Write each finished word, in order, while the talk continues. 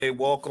Hey,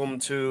 welcome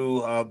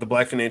to the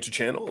Black Financial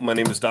Channel. My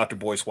name is Dr.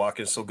 Boyce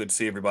Watkins. So good to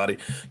see everybody.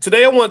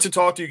 Today, I want to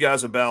talk to you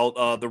guys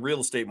about the real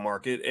estate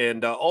market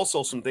and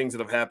also some things that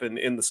have happened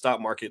in the stock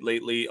market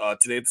lately.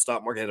 Today, the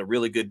stock market had a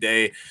really good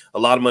day. A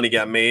lot of money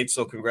got made.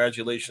 So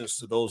congratulations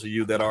to those of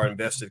you that are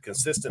invested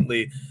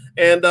consistently.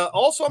 And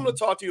also, I'm going to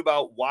talk to you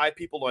about why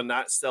people are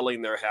not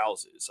selling their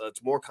houses.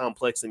 It's more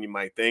complex than you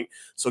might think.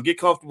 So get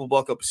comfortable,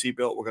 buckle up a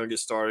seatbelt. We're going to get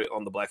started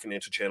on the Black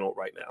Financial Channel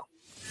right now.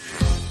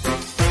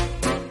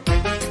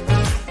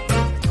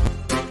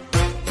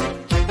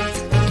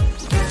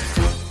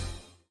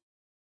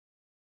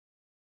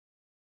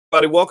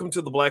 Everybody, welcome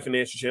to the Black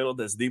Financial Channel.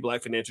 That's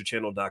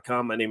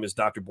theblackfinancialchannel.com. My name is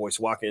Dr. Boyce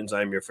Watkins.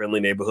 I am your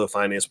friendly neighborhood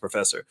finance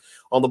professor.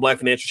 On the Black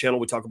Financial Channel,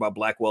 we talk about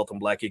Black wealth and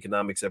Black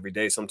economics every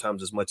day,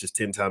 sometimes as much as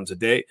 10 times a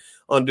day,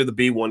 under the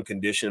B1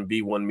 condition.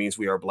 B1 means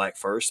we are Black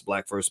first.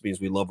 Black first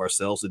means we love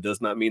ourselves. It does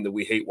not mean that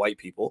we hate white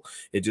people.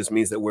 It just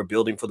means that we're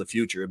building for the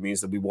future. It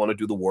means that we want to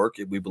do the work.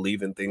 We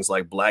believe in things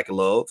like Black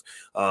love,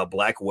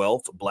 Black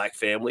wealth, Black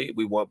family.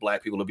 We want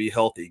Black people to be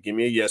healthy. Give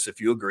me a yes if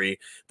you agree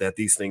that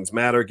these things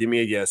matter. Give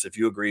me a yes if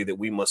you agree that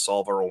we must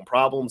solve our own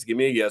problems. Give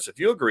me a yes if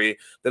you agree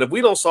that if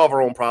we don't solve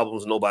our own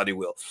problems, nobody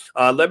will.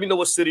 Let me know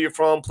what city you're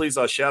from. Please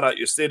shout out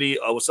your city.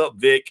 What's up,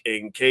 Vic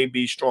and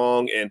KB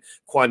Strong and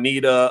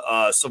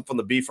Juanita, some from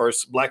the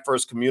Black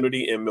First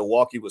community in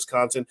Milwaukee,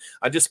 Wisconsin.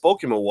 I just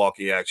spoke in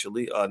Milwaukee,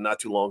 actually, not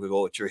too long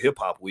ago at your hip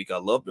hop week. I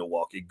love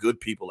Milwaukee.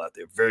 Good people out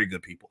there. Very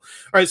good people.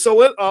 All right.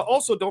 So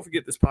also, don't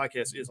forget this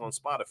podcast is on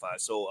Spotify.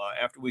 So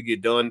after we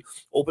get done,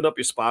 open up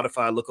your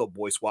Spotify, look up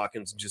Boyce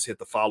Watkins, and just hit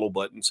the follow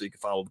button so you can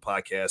follow the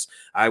podcast.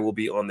 I will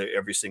be on there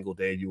every single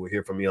day. You will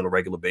hear from me on a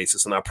regular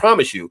basis. And I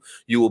promise you,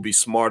 you will be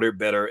smarter,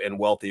 better, and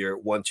wealthier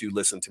once you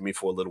listen to me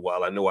for a little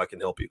while. I know I can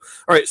help you.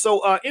 All right.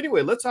 So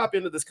anyway, let's hop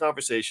into this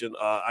conversation.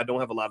 I don't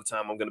have a lot of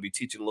time. I'm going to be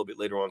teaching a little bit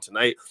later on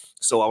tonight.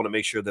 So I want to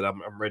make sure that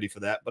I'm ready for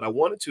that. But I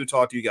wanted to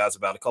talk to you guys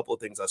about a couple of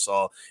things I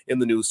saw in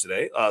the news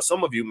today.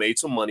 Some of you made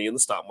some money in the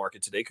stock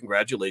market today.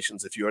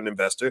 Congratulations if you're an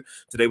investor.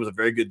 Today was a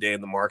very good day in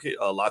the market.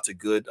 Lots of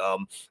good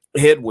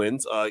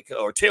headwinds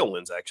or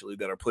tailwinds, actually,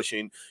 that are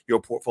pushing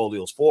your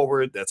portfolios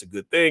forward. That's a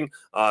good thing.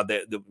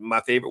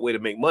 My favorite way to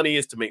make money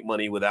is to make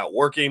money without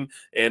working.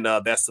 And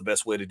that's the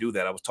best way to do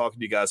that. I was talking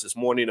to you guys this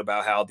morning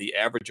about how the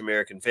average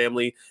American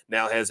family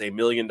now has $1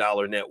 million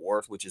net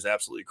worth, which is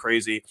absolutely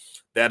crazy.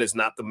 That is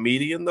not the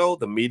median, though.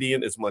 The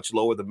median is much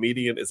lower. The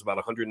median is about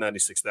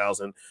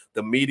 196,000.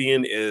 The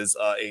median is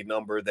a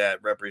number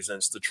that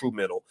represents the true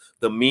middle.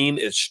 The mean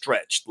is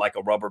stretched like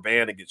a rubber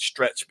band. It gets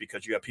stretched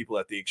because you have people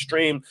at the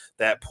extreme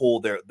that pull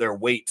their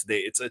weight.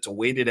 It's a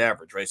weighted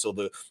average, right? So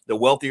the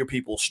wealthier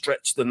people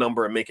stretch the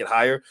number and make it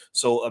higher.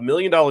 So $1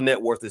 million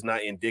net worth is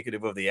not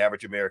indicative of the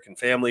average American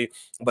family,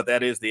 but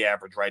that is the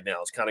average right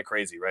now. It's kind of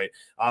crazy, right?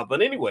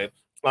 But anyway,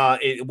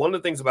 one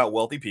of the things about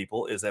wealthy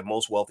people is that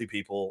most wealthy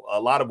people, a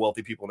lot of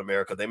wealthy people in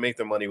America, they make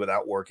their money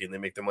without working. They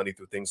make their money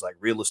through things like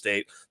real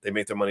estate. They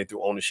make their money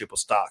through ownership of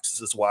stocks. This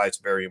is why it's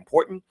very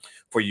important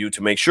for you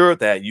to make sure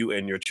that you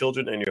and your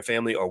children and your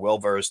family are well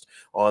versed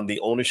on the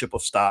ownership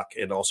of stock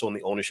and also on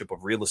the ownership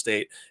of real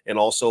estate. And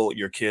also,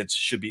 your kids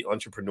should be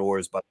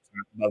entrepreneurs by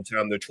the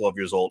time they're 12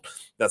 years old.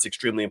 That's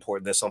extremely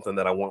important. That's something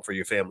that I want for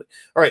your family.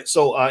 All right.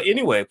 So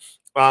anyway,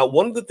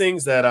 one of the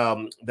things that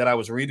I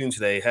was reading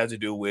today had to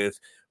do with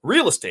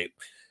real estate.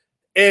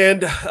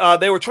 And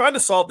they were trying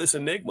to solve this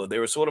enigma. They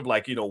were sort of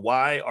like,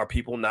 why are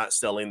people not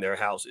selling their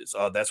houses?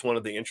 That's one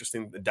of the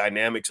interesting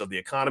dynamics of the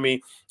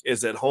economy is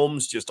that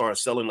homes just aren't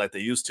selling like they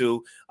used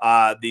to.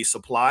 The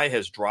supply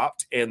has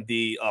dropped and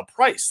the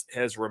price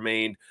has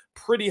remained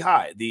pretty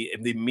high.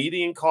 The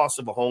median cost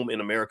of a home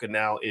in America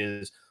now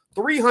is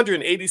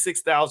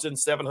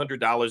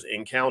 $386,700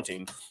 and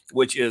counting,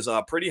 which is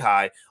pretty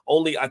high.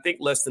 Only, I think,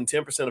 less than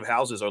 10% of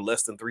houses are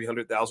less than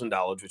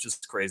 $300,000, which is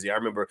crazy.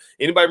 Anybody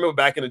remember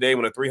back in the day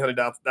when a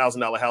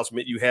 $300,000 house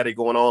meant you had it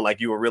going on,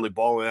 like you were really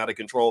balling out of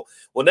control?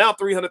 Well, now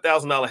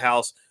 $300,000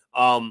 house,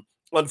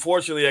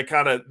 unfortunately,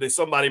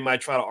 somebody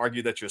might try to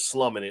argue that you're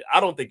slumming it. I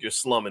don't think you're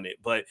slumming it,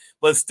 but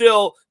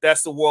still,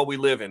 that's the world we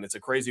live in. It's a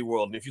crazy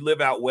world. And if you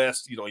live out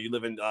west, you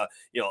live in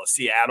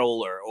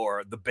Seattle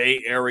or the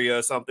Bay Area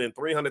or something,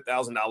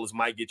 $300,000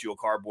 might get you a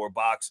cardboard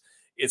box.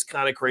 It's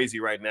kind of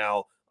crazy right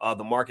now.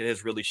 The market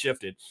has really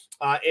shifted.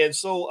 And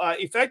so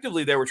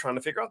effectively, they were trying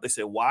to figure out, they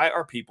said, why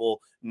are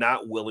people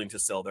not willing to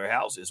sell their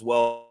houses?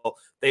 Well,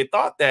 they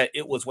thought that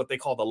it was what they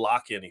call the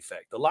lock-in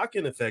effect. The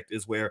lock-in effect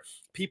is where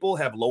people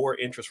have lower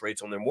interest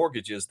rates on their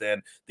mortgages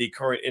than the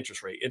current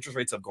interest rate. Interest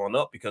rates have gone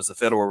up because the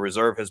Federal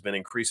Reserve has been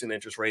increasing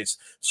interest rates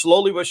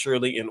slowly but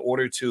surely in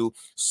order to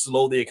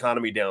slow the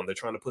economy down. They're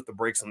trying to put the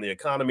brakes on the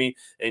economy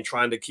and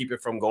trying to keep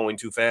it from going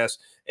too fast.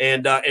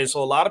 And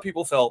so a lot of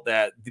people felt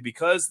that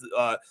because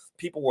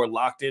people were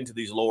locked into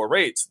these lower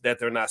rates, that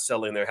they're not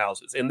selling their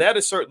houses. And that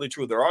is certainly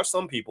true. There are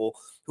some people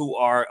who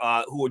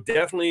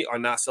definitely are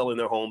not selling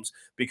their homes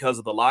because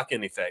of the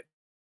lock-in effect.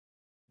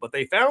 But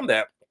they found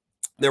that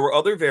there were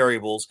other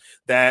variables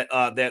that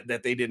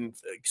they didn't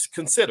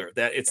consider,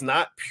 that it's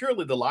not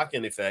purely the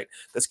lock-in effect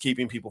that's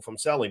keeping people from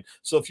selling.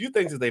 So a few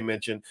things that they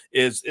mentioned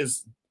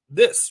is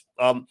this.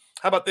 How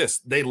about this?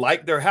 They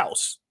like their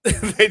house.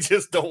 They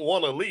just don't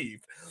want to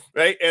leave,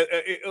 right?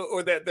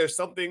 Or that there's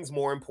some things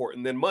more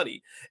important than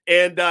money.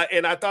 And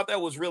I thought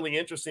that was really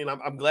interesting.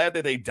 I'm glad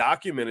that they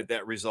documented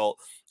that result,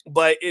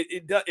 but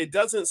it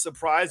doesn't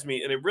surprise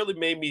me, and it really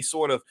made me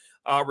sort of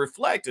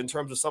reflect in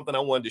terms of something I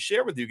wanted to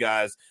share with you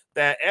guys.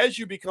 That as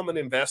you become an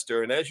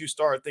investor and as you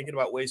start thinking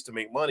about ways to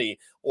make money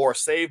or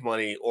save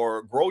money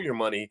or grow your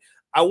money,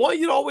 I want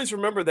you to always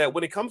remember that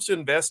when it comes to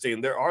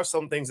investing, there are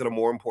some things that are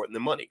more important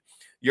than money.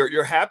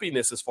 Your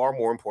happiness is far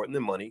more important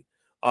than money.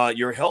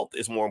 Your health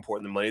is more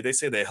important than money. They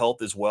say that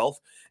health is wealth,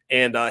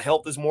 and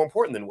health is more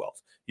important than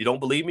wealth. You don't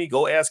believe me?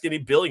 Go ask any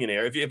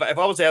billionaire. If I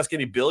was to ask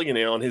any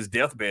billionaire on his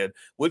deathbed,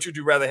 which would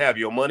you rather have,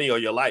 your money or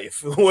your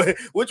life?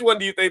 Which one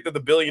do you think that the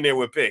billionaire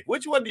would pick?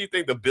 Which one do you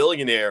think the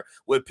billionaire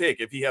would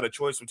pick if he had a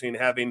choice between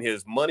having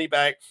his money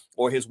back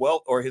or his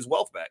wealth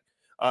back?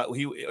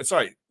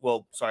 Sorry,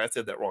 I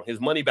said that wrong. His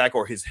money back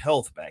or his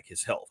health back?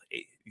 His health.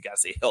 Hey, you gotta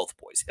say health,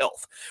 boys,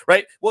 health,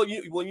 right? Well,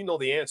 you know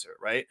the answer,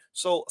 right?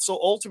 So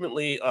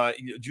ultimately,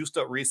 Juiced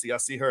Up Reese, I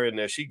see her in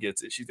there. She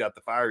gets it. She's got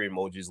the fire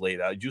emojis laid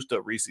out. Juiced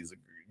Up Reese is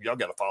y'all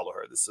got to follow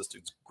her. This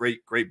sister's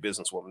great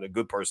businesswoman, a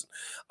good person.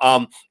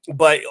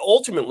 But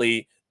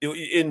ultimately,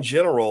 in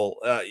general,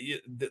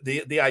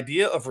 the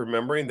idea of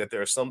remembering that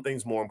there are some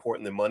things more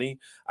important than money,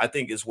 I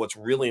think, is what's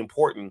really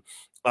important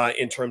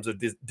in terms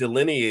of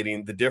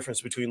delineating the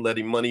difference between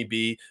letting money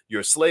be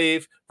your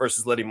slave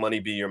versus letting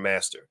money be your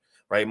master.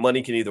 Right?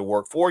 Money can either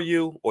work for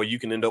you or you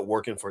can end up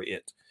working for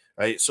it.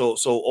 Right. So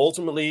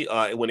ultimately,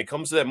 when it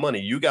comes to that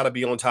money, you got to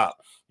be on top.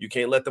 You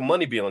can't let the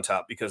money be on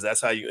top, because that's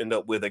how you end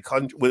up with a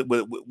country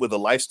with a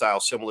lifestyle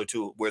similar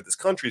to where this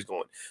country is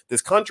going.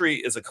 This country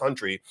is a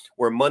country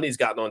where money's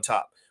gotten on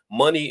top.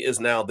 Money is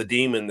now the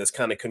demon that's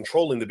kind of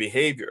controlling the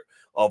behavior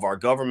of our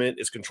government.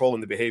 Is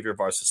controlling the behavior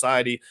of our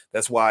society.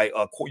 That's why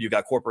you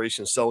got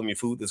corporations selling you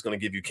food that's going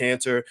to give you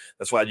cancer.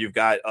 That's why you've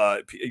got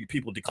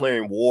people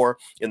declaring war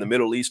in the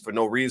Middle East for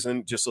no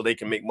reason, just so they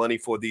can make money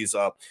for these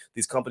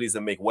companies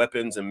that make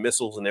weapons and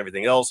missiles and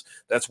everything else.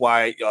 That's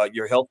why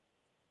your health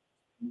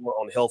more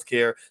on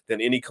healthcare than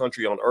any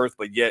country on earth,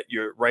 but yet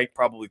you're ranked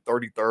probably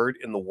 33rd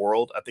in the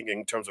world, I think,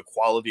 in terms of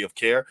quality of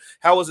care.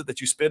 How is it that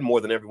you spend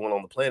more than everyone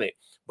on the planet,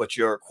 but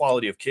your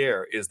quality of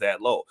care is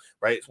that low,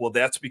 right? Well,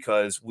 that's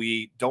because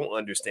we don't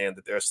understand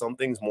that there are some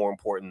things more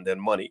important than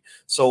money.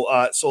 So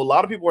a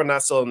lot of people are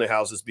not selling their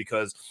houses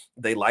because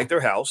they like their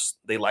house,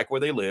 they like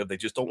where they live, they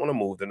just don't want to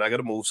move. They're not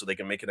going to move so they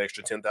can make an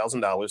extra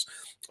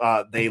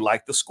 $10,000. They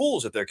like the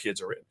schools that their kids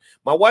are in.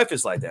 My wife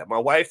is like that. My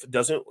wife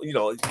doesn't,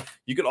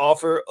 you could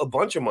offer a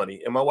bunch of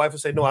money, and my wife would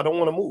say, "No, I don't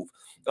want to move."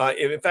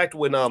 In fact,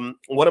 when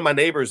one of my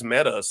neighbors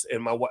met us,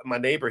 and my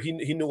neighbor, he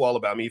knew all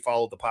about me. He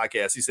followed the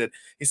podcast.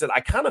 He said, "I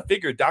kind of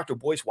figured Dr.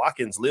 Boyce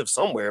Watkins lived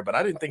somewhere, but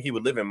I didn't think he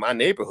would live in my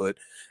neighborhood."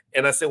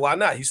 And I said, "Why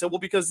not?" He said, "Well,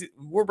 because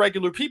we're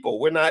regular people.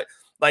 We're not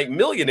like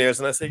millionaires."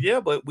 And I said, "Yeah,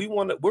 but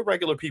we're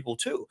regular people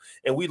too,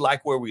 and we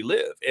like where we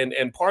live.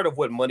 And part of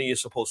what money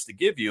is supposed to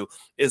give you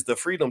is the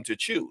freedom to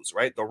choose,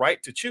 right? The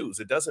right to choose.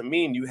 It doesn't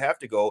mean you have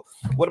to go.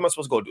 What am I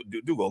supposed to go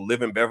do? Go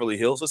live in Beverly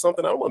Hills or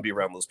something? I don't want to be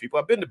around those people.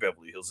 I've been to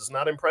Beverly Hills. It's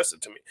not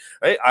impressive to me,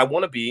 right? I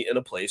want to be in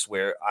a place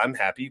where I'm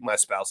happy, my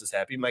spouse is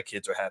happy, my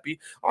kids are happy,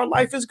 our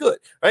life is good,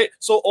 right?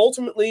 So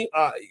ultimately,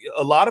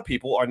 a lot of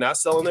people are not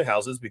selling their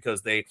houses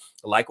because they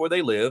like where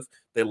they live,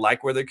 they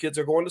like where their kids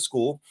are going to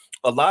school.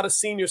 A lot of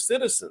senior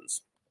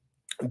citizens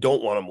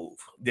don't want to move.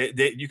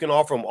 You can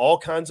offer them all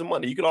kinds of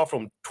money. You can offer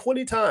them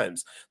 20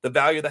 times the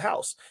value of the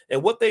house.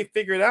 And what they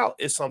figured out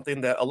is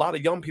something that a lot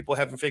of young people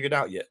haven't figured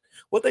out yet.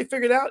 What they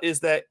figured out is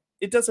that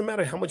it doesn't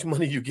matter how much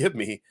money you give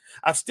me.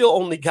 I've still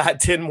only got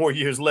 10 more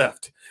years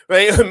left,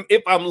 right?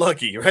 If I'm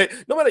lucky, right?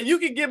 No matter, you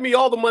can give me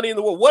all the money in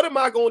the world. What am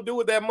I going to do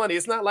with that money?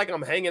 It's not like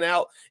I'm hanging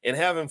out and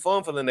having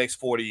fun for the next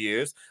 40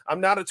 years. I'm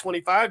not a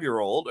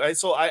 25-year-old, right?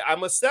 So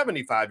I'm a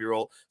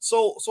 75-year-old.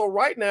 So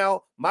right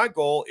now, my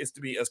goal is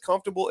to be as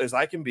comfortable as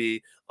I can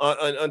be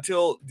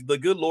until the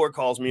good Lord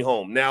calls me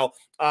home. Now,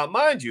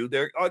 mind you,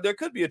 there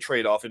could be a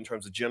trade-off in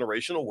terms of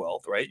generational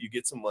wealth, right? You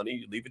get some money,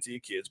 you leave it to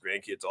your kids,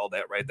 grandkids, all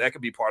that, right? That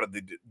could be part of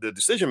the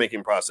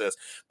decision-making process.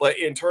 But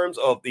in terms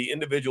of the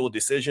individual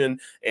decision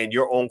and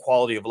your own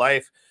quality of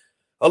life,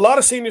 a lot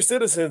of senior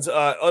citizens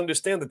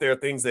understand that there are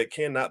things that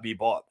cannot be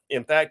bought.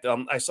 In fact,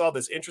 I saw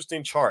this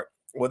interesting chart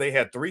where they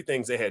had three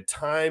things. They had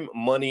time,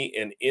 money,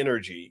 and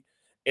energy,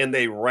 and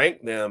they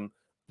ranked them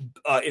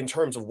in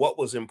terms of what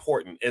was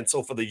important. And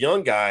so for the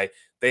young guy,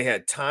 they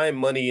had time,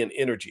 money, and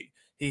energy.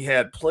 He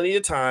had plenty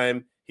of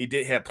time. He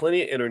did have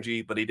plenty of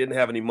energy, but he didn't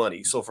have any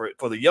money. So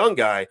for the young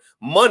guy,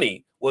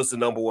 money was the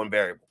number one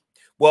variable.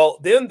 Well,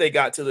 then they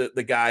got to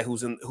the guy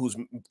who's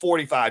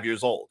 45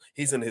 years old.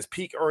 He's in his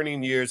peak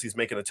earning years. He's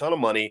making a ton of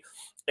money.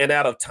 And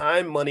out of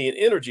time, money, and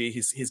energy,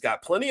 he's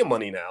got plenty of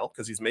money now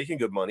because he's making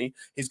good money.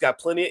 He's got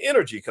plenty of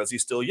energy because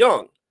he's still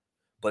young,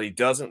 but he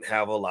doesn't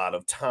have a lot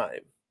of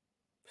time.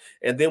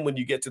 And then when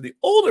you get to the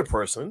older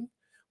person,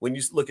 when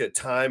you look at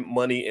time,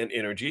 money, and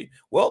energy,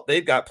 well,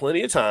 they've got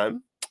plenty of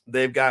time.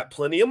 They've got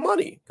plenty of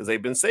money because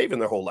they've been saving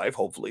their whole life,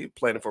 hopefully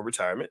planning for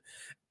retirement.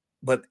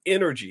 but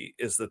energy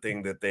is the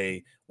thing that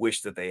they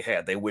wish that they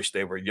had. They wish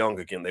they were young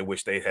again. They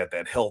wish they had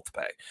that health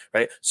back,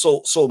 right?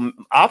 So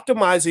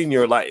optimizing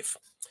your life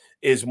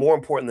is more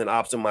important than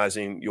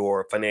optimizing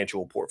your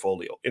financial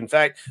portfolio. In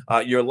fact,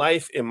 your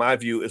life, in my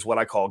view, is what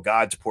I call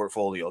God's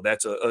portfolio.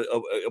 That's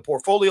a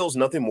portfolio is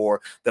nothing more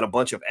than a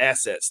bunch of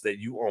assets that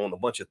you own, a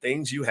bunch of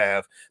things you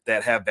have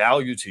that have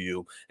value to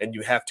you, and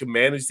you have to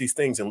manage these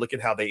things and look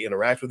at how they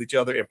interact with each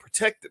other and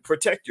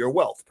protect your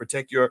wealth,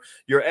 protect your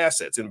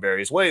assets in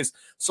various ways.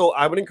 So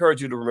I would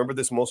encourage you to remember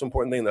this most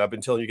important thing that I've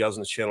been telling you guys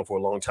on this channel for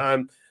a long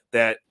time,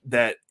 that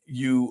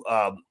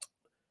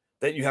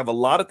you have a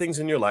lot of things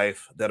in your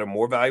life that are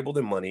more valuable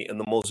than money, and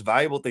the most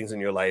valuable things in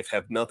your life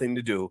have nothing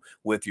to do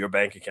with your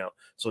bank account.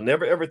 So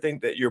never ever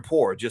think that you're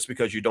poor just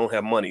because you don't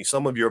have money.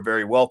 Some of you are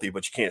very wealthy,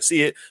 but you can't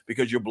see it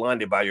because you're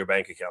blinded by your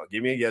bank account.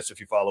 Give me a yes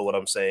if you follow what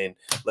I'm saying.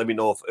 Let me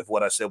know if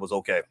what I said was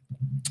okay.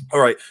 All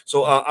right,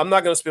 so I'm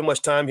not going to spend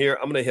much time here.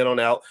 I'm going to head on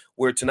out.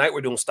 Tonight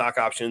we're doing stock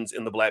options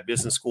in the Black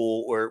Business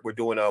School. We're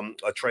doing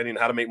a training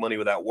how to make money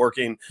without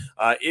working.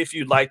 If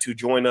you'd like to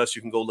join us,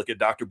 you can go look at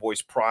Dr.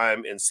 Boyce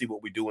Prime and see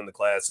what we do in the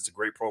class. It's a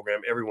great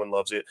program. Everyone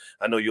loves it.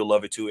 I know you'll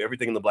love it too.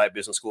 Everything in the Black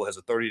Business School has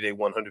a 30-day,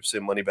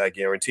 100% money back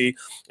guarantee.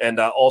 And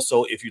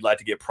also, if you'd like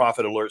to get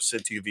profit alerts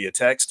sent to you via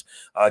text,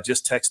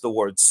 just text the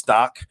word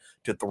stock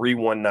to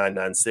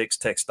 31996.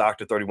 Text stock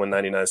to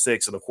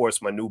 31996. And of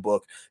course, my new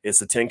book is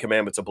The 10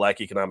 Commandments of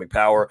Black Economic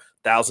Power.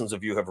 Thousands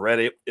of you have read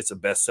it. It's a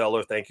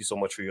bestseller. Thank you so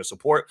much for your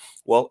support.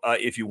 Well,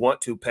 if you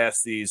want to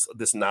pass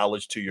this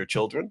knowledge to your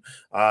children,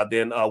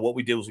 then what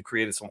we did was we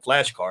created some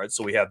flashcards.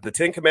 So we have the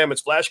 10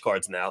 Commandments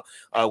flashcards now,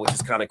 which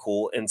is kind of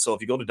cool. And so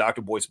if you go to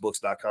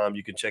drboycebooks.com,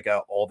 you can check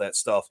out all that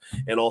stuff.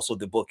 And also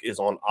the book is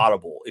on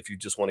Audible if you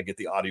just want to get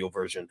the audio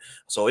version.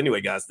 So anyway,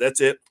 guys,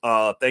 that's it.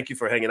 Thank you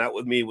for hanging out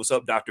with me. What's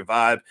up, Dr.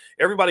 Vibe?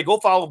 Everybody go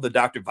follow the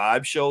Dr.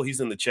 Vibe show. He's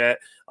in the chat.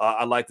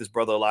 I like this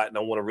brother a lot, and I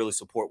want to really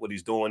support what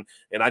he's doing.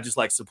 And I just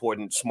like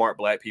supporting smart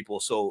Black people.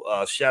 So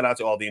shout out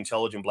to all the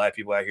intelligent Black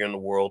people out here in the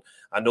world.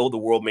 I know the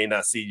world may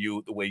not see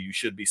you the way you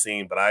should be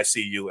seen, but I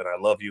see you, and I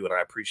love you, and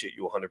I appreciate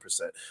you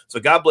 100%. So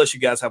God bless you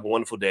guys. Have a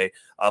wonderful day.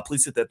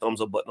 Please hit that thumbs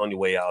up button on your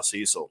way out. I'll see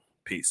you soon.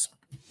 Peace.